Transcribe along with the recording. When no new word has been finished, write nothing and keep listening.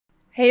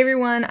Hey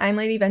everyone, I'm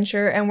Lady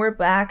Venture and we're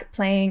back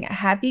playing a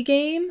happy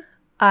game.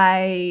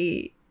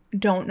 I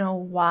don't know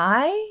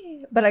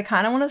why, but I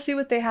kind of want to see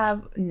what they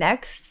have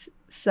next.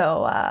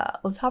 So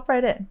let's hop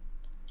right in.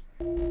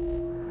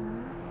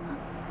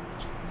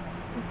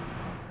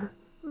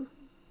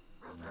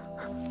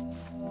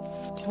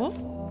 Oh.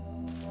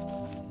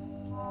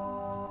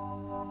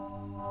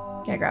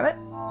 Can I grab it?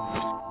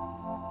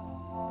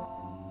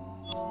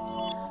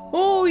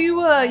 Oh,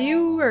 you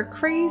are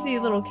crazy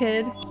little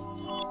kid.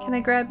 Can I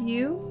grab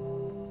you?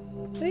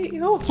 Hey,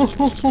 oh.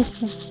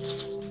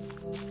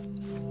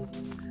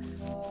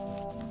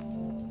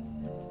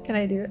 Can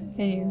I do it?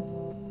 Can you?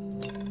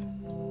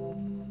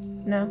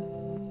 No.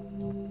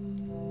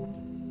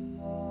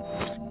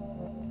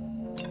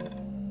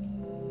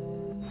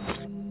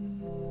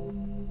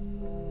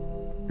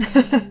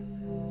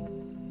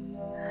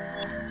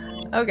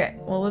 Okay,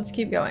 well let's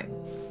keep going.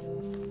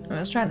 I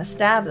was trying to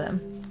stab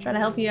them. Trying to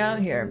help you out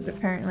here, but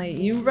apparently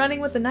you running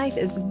with the knife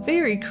is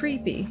very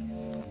creepy.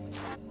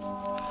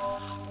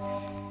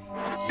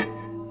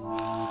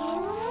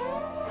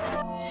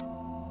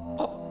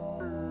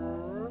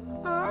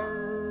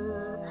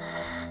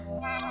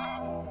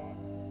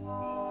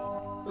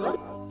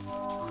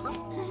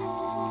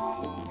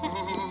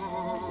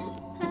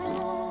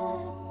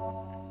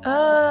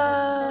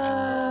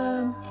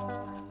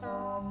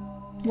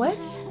 What?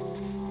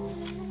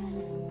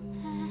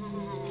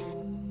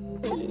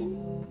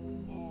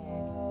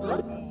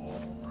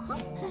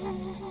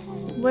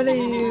 What are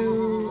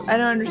you... I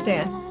don't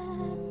understand.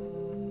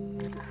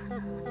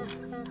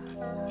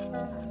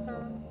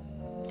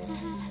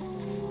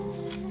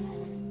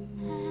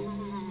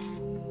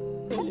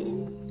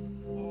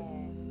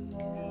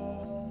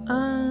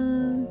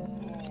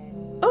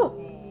 Oh!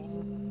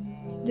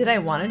 Did I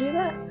want to do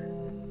that?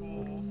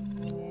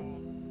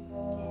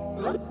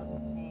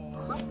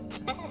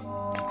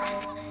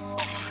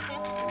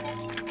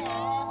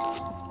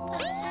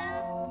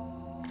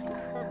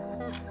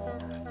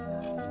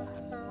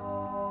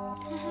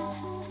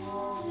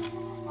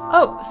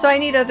 Oh, so I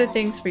need other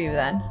things for you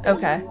then.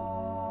 Okay.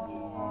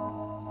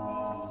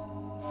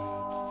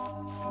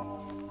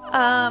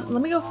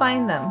 Let me go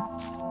find them.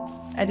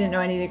 I didn't know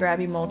I needed to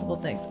grab you multiple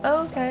things.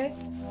 Oh, okay.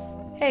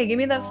 Hey, give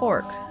me that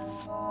fork.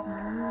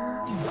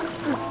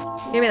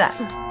 Give me that.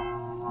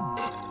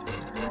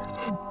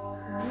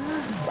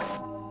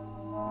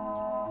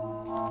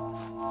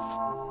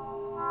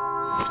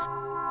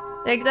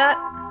 Take that.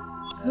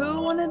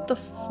 Who wanted the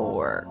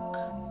fork?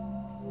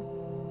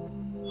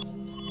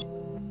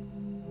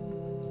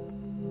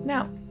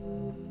 Now,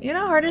 you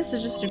know how hard it is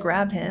just to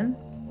grab him?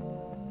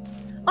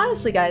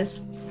 Honestly, guys.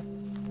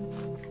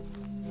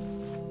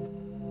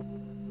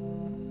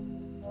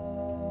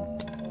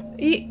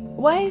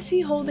 Why is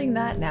he holding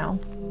that now?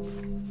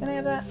 Can I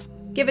have that?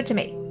 Give it to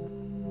me.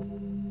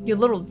 You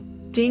little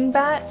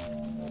dingbat.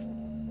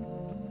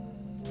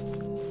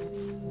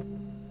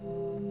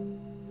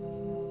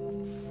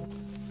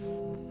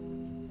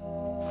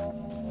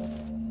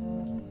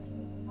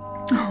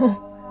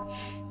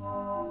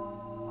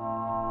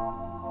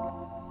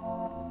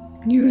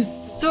 You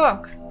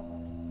suck!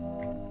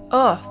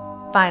 Oh,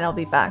 fine, I'll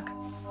be back.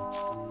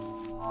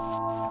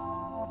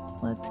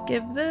 Let's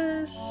give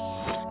this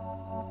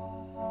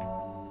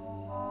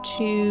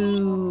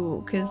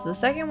to... because the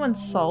second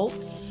one's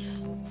salts.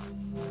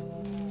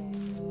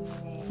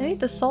 I need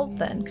the salt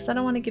then, because I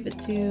don't want to give it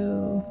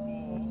to...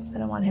 I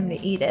don't want him to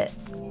eat it.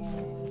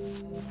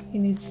 He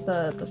needs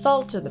the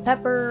salt or the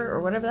pepper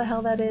or whatever the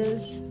hell that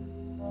is.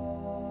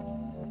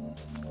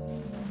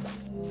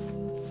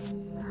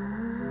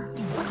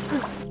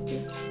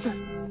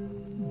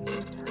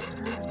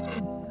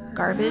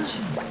 Garbage.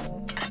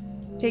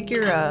 Take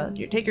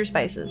your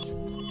spices.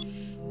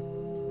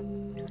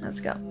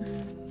 Let's go.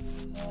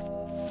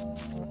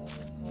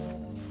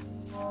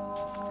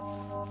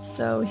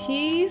 So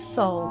he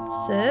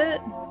salts it.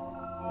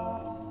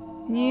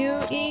 You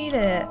eat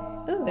it.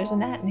 Ooh, there's a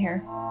gnat in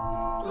here.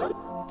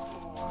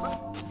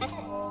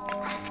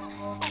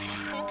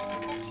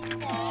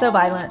 So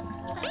violent.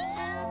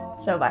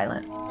 So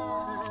violent.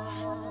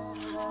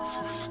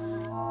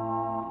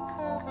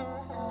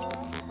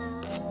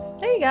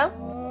 There you go.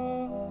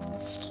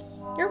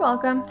 You're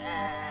welcome.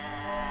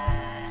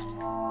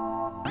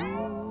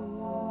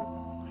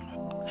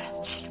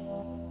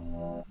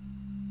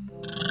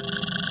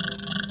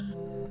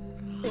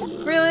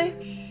 Really?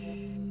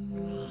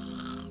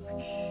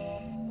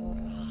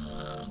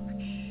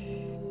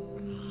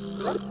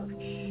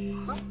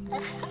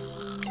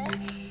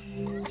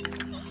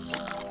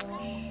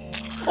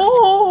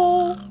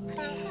 Oh!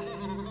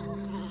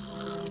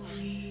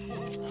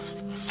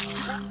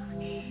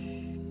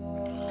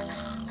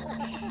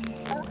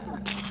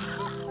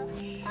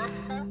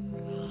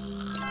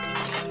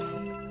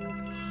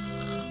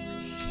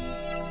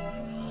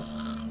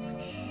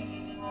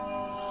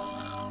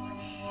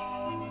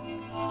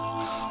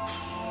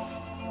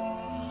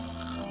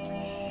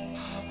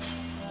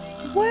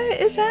 What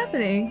is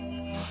happening?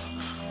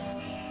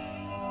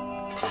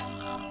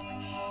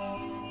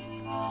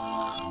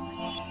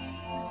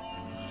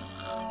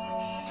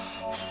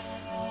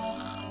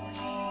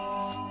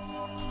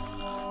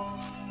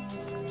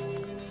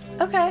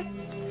 Okay.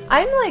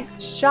 I'm like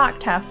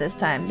shocked half this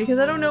time because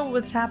I don't know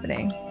what's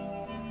happening.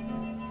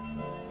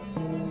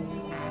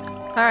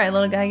 Alright,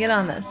 little guy, get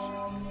on this.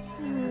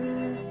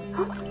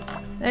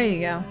 There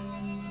you go.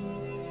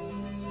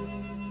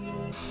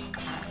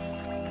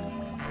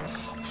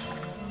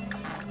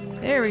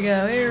 There we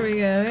go, here we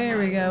go, here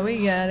we go.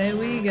 We got it,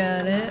 we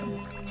got it.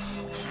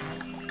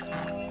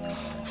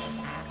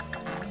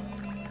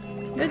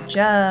 Good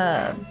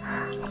job.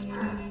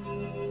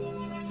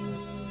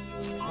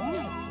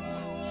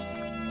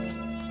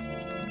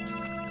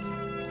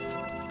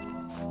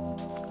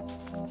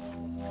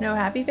 No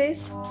happy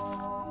face?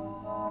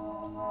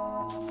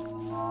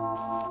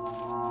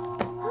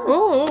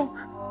 Ooh.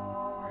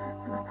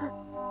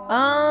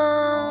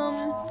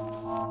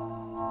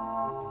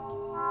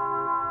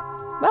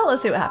 Well,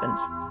 let's see what happens.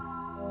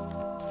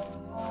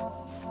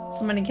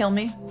 Somebody kill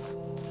me.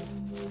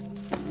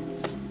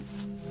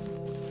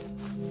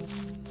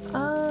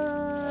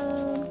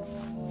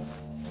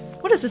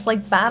 What is this,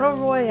 like Battle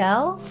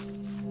Royale?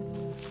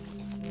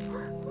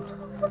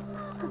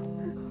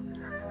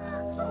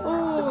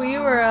 Oh,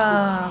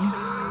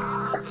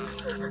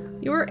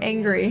 you were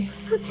angry.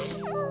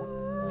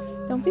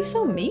 Don't be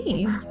so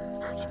mean.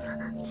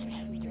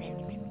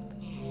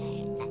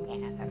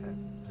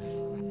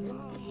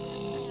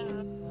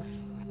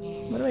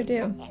 What do I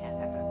do?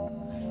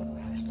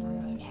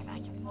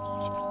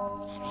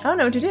 I don't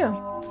know what to do.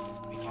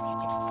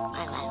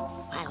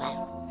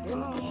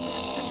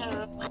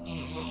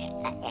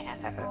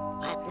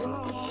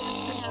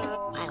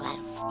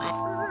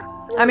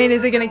 I mean,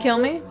 is it gonna kill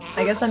me?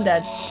 I guess I'm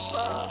dead.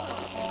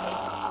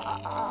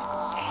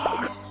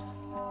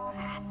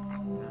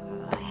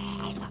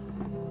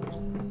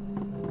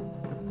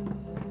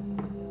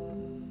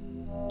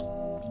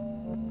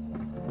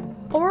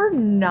 Or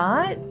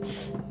not?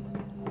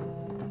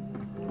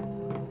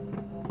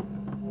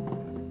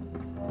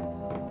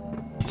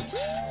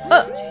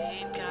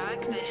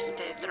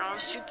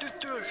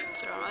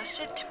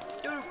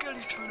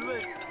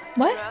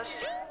 What?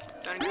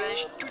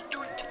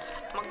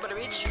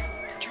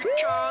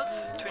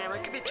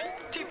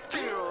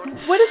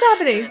 What is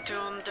happening?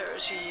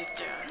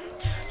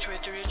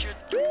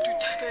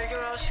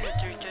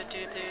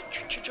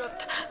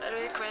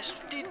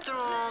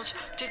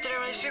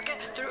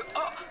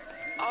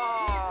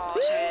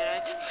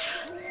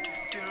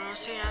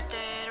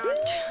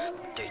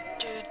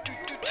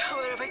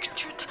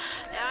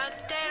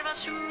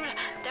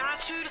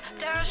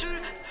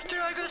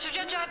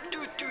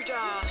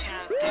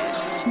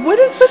 What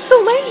is with the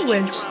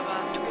language?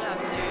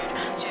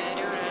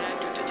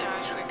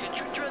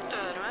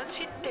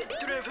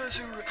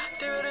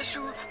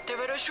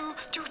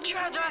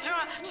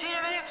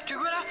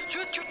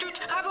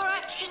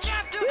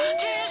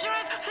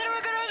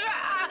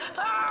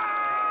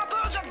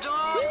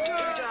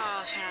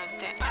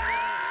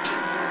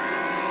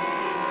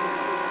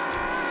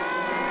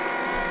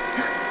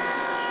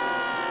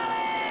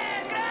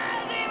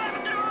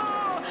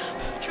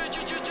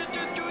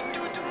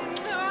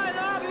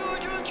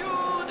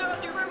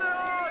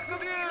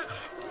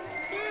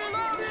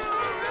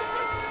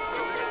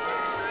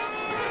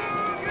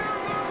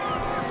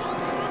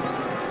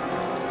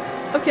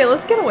 Okay,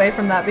 let's get away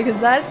from that because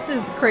that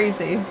is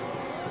crazy.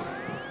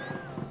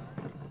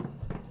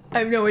 I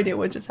have no idea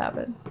what just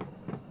happened.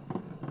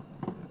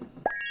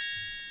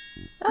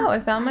 Oh, I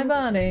found my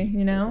body,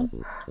 you know?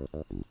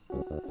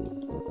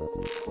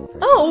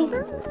 Oh!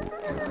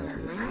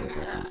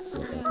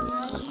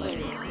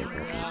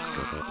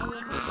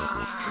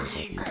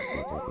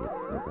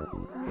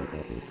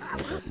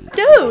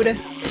 Dude!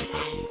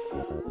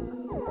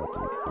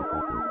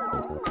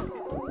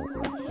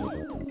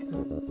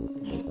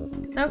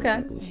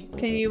 Okay.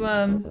 Can you,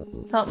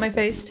 help my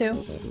face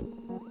too?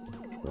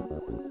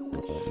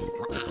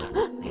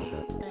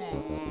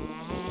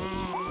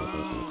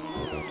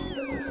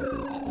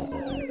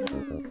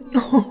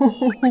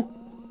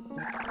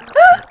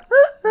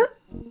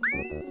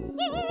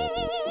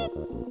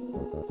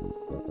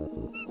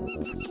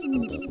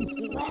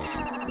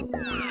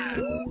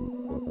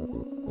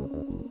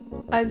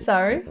 I'm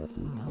sorry.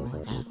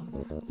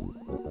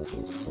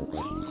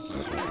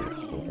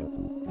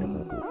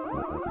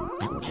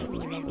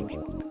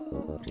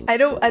 I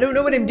don't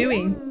know what I'm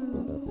doing.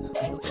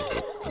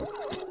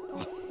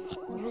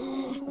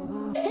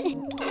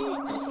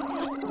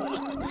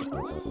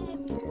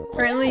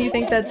 Apparently you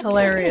think that's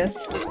hilarious.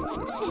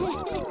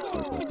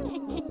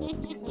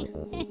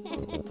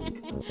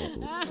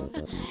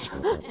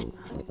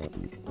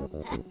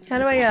 How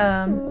do I,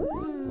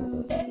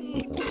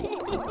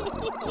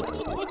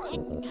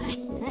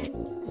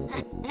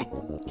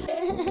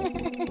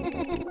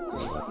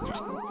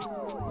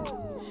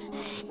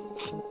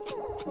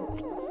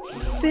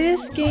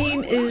 This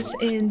game is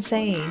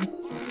insane.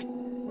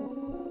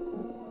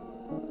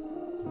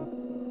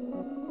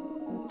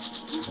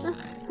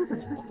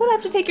 What, I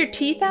have to take your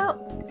teeth out?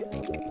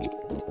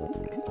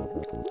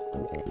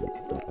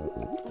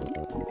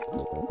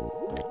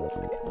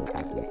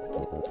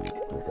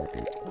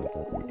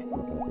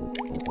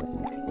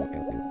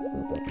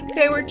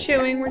 Okay, we're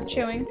chewing, we're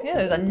chewing. Yeah,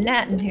 there's a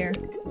gnat in here.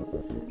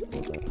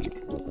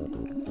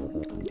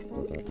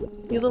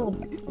 You little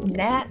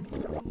gnat.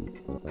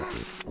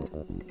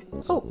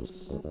 Oh.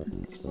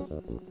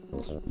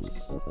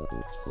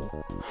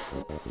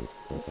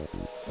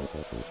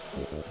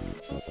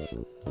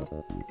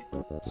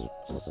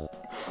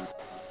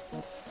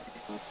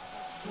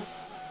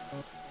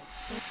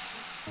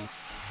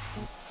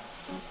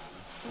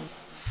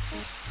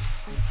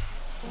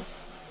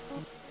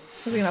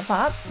 Is he gonna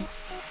pop?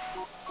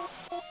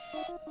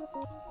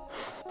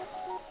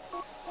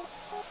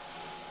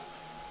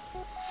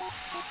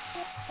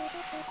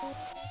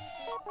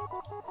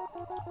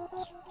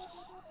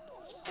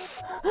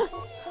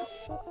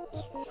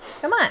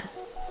 Come on.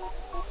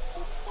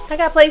 I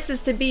got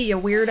places to be, you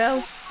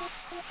weirdo.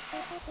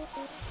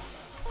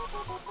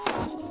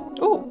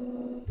 Ooh.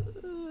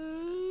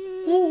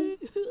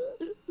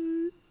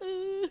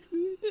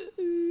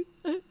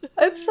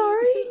 I'm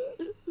sorry.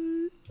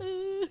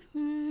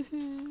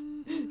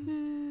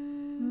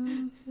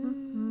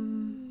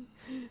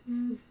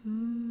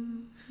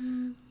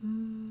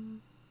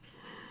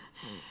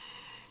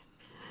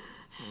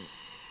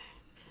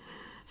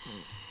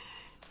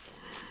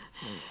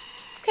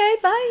 Okay,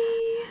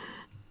 bye.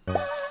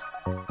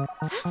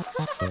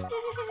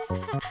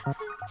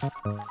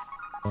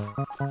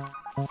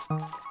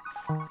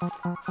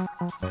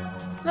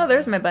 Oh,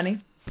 there's my bunny.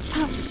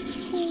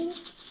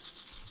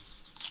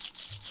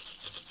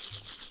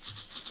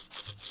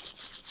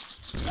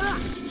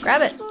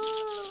 Grab it.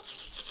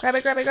 Grab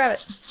it, grab it, grab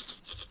it.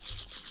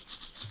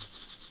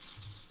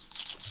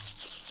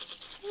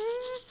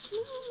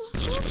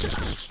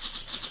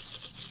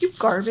 You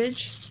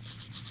garbage.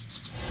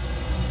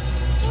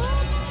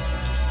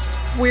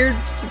 Weird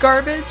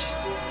garbage.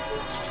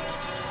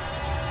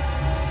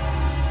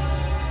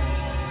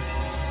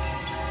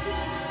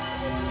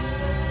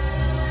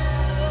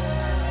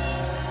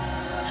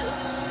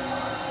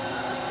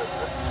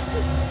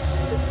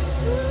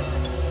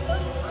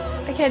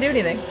 I can't do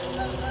anything.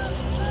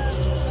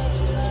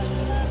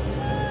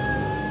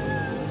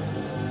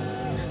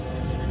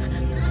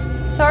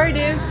 Sorry,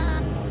 dude.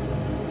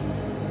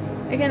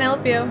 I can't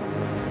help you.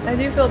 I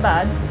do feel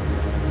bad.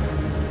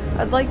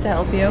 I'd like to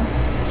help you.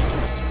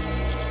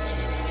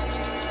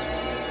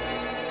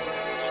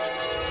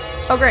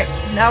 Oh great,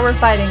 now we're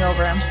fighting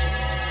over him.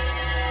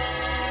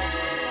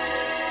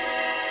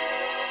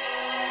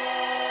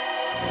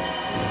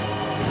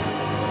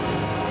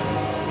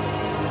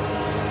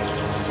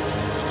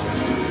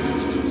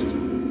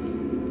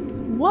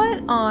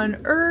 What on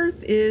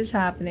earth is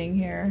happening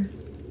here?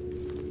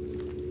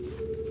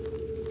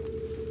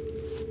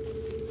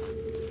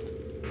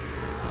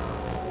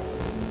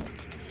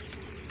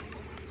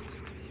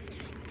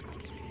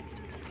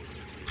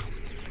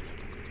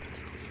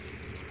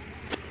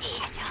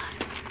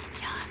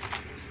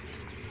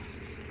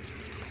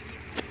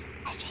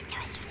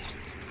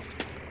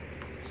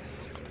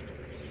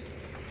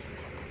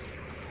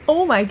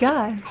 Oh my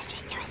god.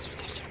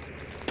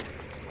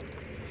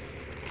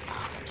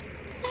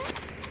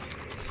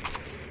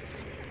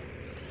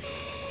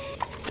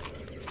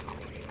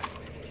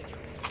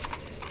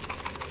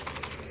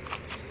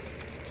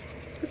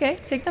 Okay,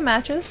 take the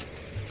matches.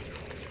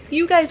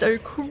 You guys are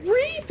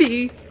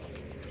creepy.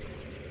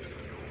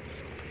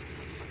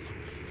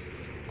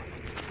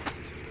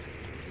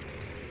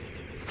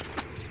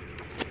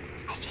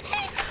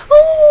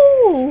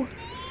 Oh!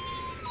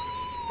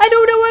 I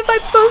don't know if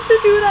I'm supposed to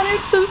do that.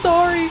 I'm so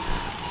sorry.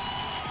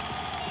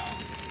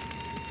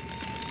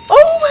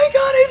 Oh my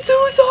god, I'm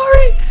so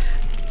sorry.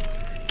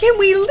 Can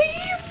we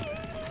leave?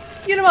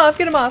 Get him off,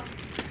 get him off.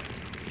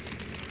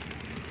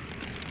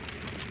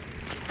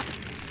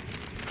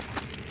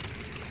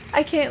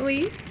 I can't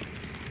leave.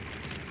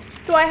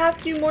 Do I have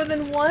to do more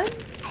than one?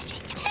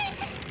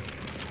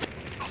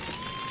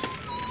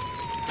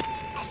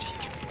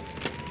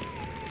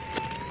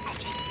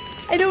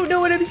 I don't know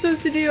what I'm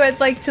supposed to do. I'd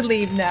like to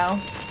leave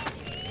now.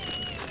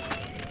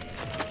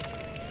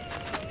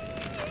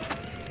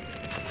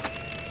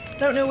 I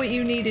don't know what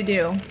you need to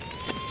do.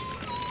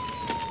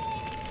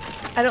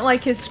 I don't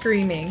like his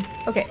screaming.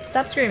 Okay,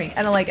 stop screaming.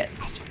 I don't like it.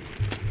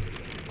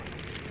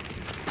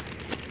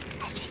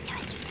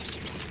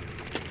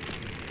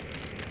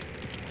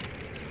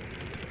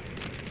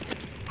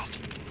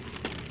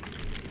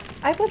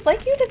 I would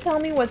like you to tell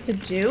me what to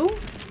do.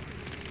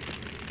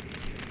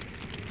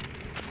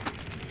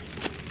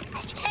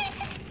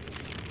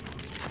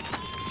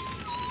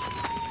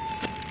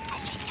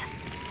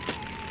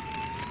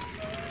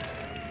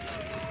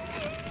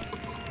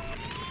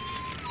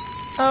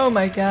 Oh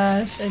my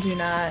gosh, I do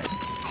not.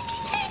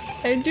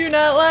 I do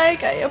not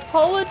like. I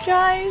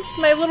apologize,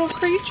 my little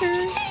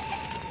creatures.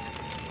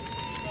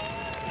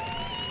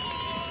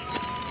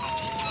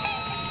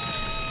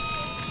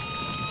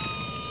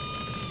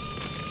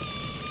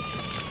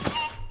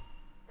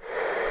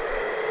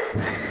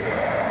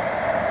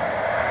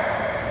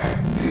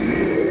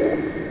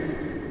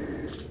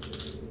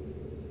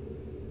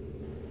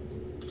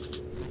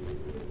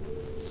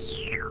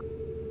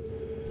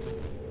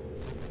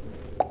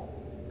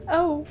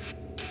 Oh.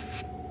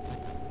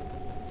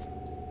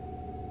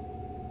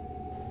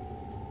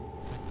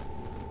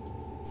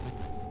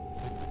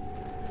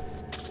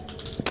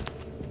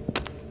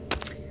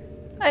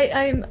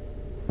 I...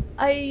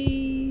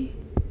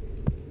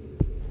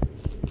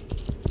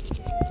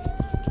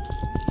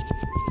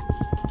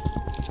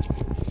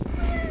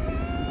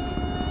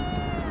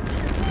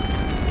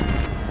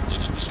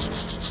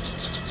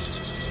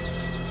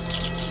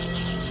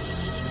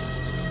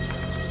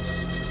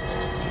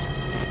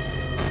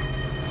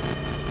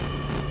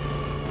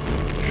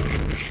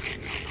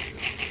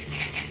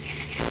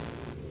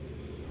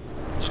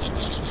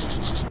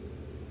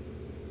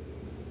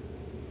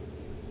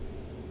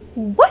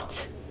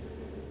 What?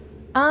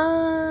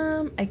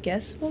 I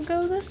guess we'll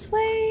go this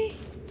way.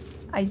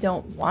 I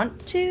don't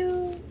want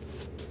to.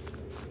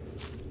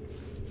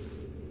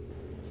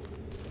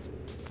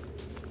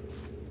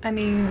 I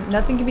mean,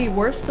 nothing can be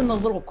worse than the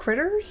little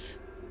critters.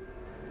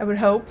 I would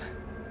hope.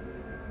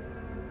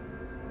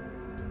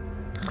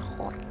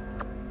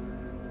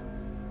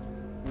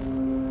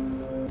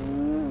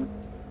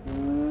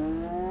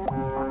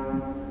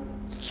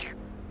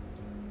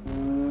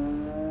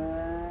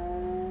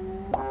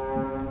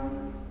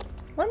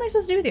 What am I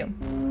supposed to do with you?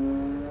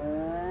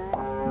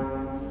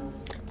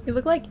 You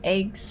look like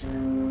eggs.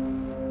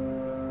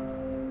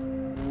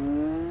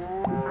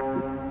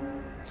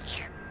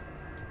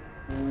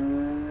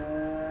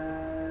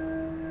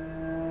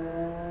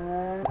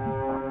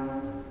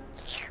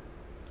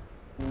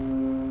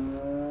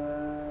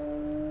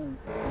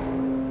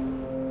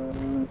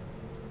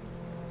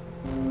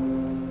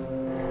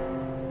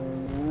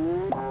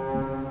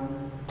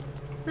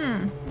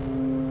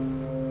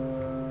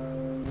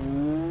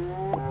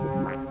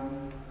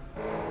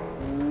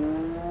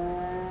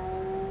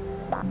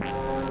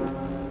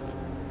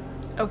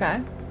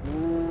 Okay.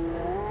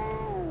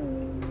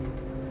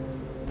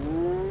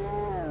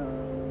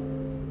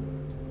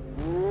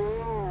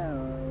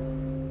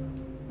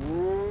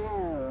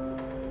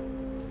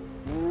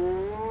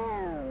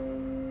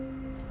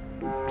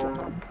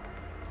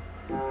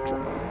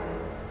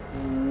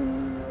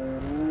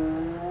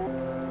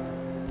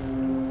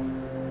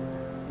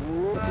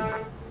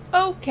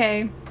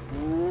 Okay.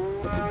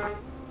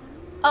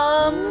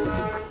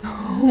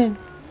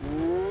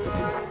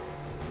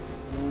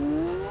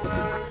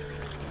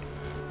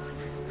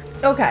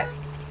 Okay.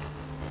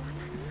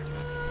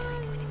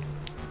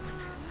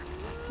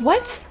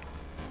 What?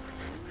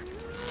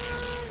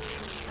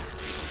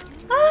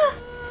 Ah!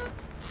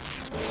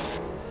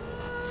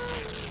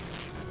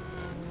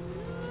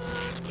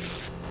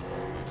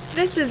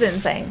 This is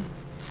insane.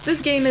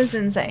 This game is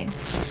insane.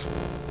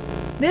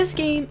 This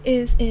game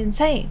is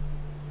insane.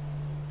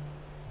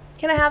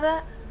 Can I have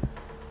that?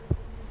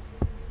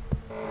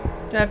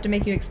 Do I have to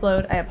make you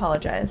explode? I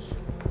apologize.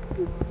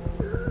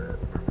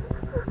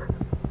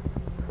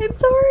 I'm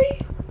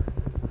sorry.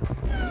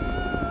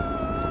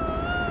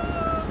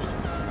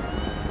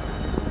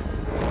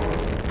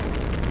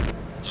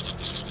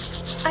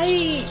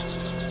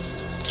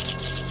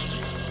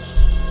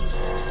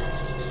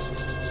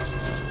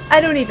 I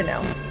don't even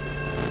know.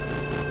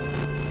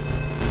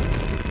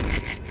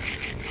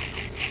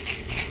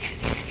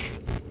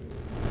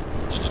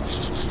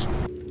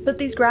 But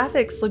these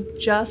graphics look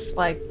just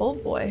like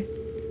Bold Boy.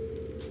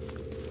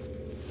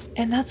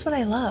 And that's what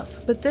I love.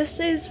 But this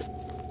is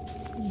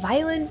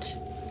violent,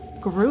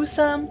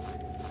 gruesome,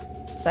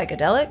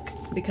 psychedelic,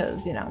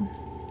 because, you know,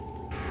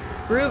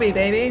 groovy,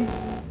 baby.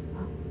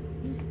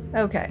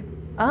 Okay.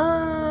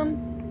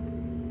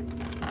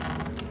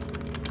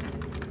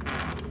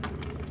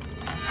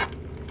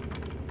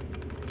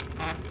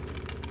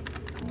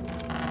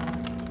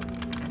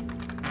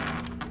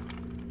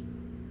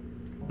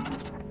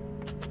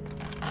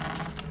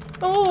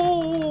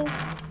 Oh.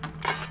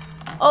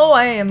 Oh,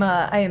 I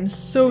am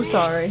so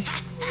sorry.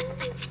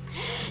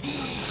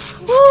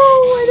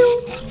 Oh, I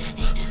don't.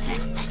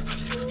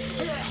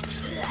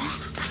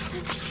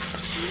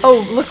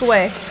 Oh, look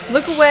away.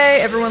 Look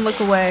away. Everyone look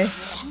away.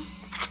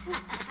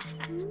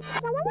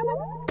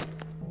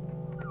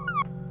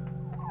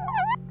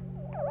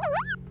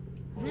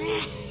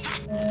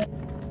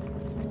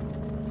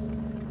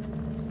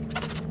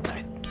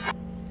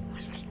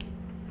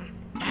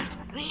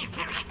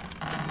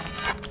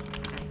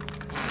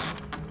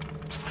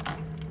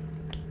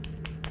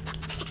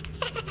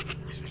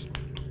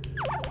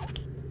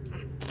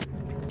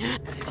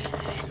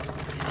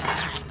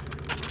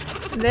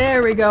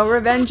 There we go.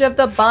 Revenge of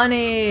the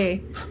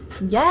Bunny.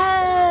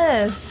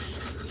 Yes.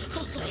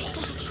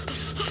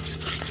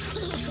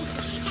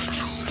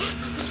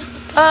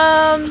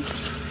 I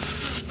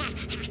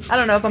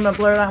don't know if I'm gonna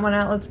blur that one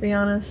out, let's be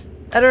honest.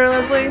 Editor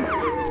Leslie,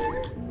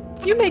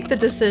 you make the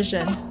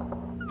decision.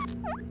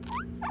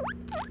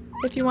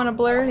 If you want to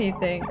blur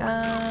anything.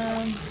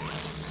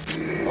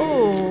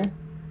 Oh.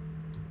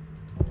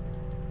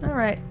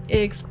 Alright.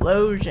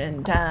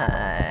 Explosion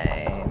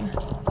time.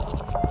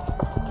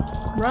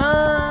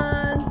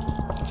 Run!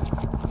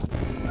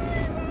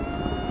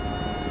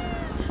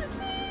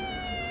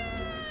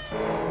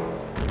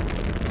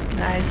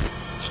 Nice.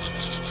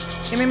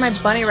 Give me my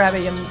bunny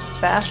rabbit, you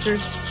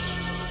bastard.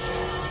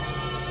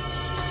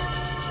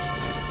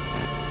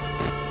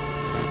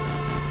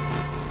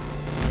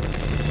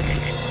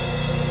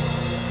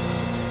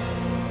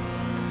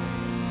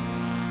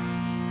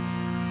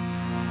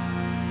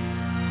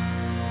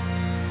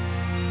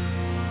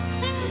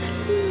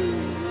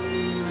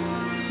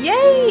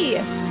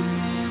 Yay!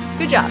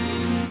 Good job.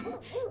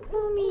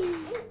 Mommy.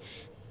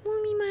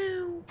 Mommy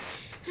Meow.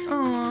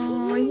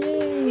 Oh,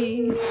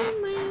 yay.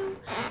 Mommy.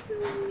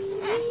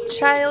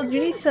 Child, you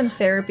need some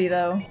therapy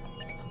though.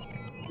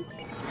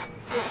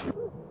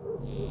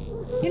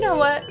 You know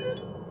what?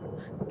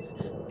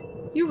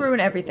 You ruin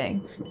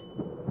everything.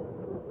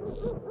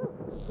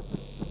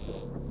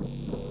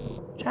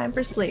 Time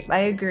for sleep. I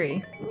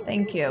agree.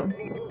 Thank you.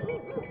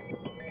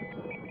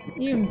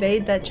 You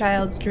invade that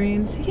child's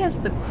dreams. He has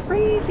the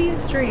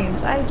craziest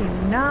dreams. I do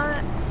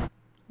not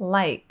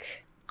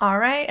like. All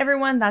right,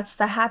 everyone, that's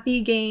the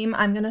happy game.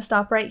 I'm gonna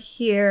stop right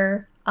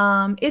here.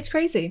 It's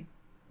crazy.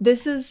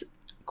 This is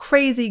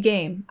crazy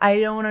game. I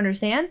don't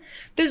understand.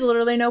 There's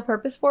literally no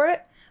purpose for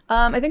it.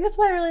 I think that's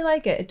why I really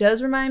like it. It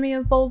does remind me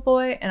of Bold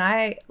Boy, and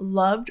I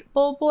loved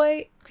Bold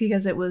Boy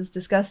because it was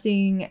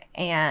disgusting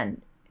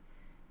and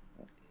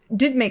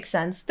did make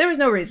sense. There was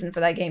no reason for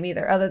that game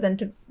either, other than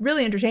to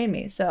really entertain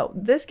me. So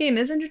this game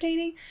is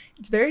entertaining.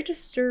 It's very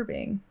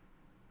disturbing.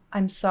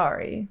 I'm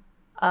sorry.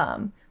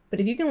 But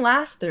if you can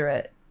last through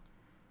it,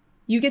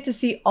 you get to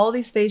see all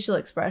these facial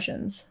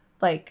expressions.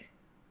 Like,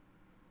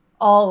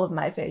 all of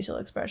my facial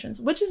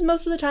expressions, which is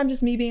most of the time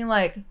just me being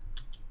like.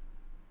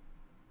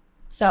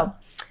 So,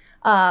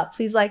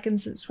 please like and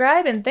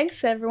subscribe, and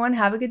thanks everyone.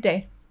 Have a good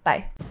day.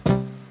 Bye.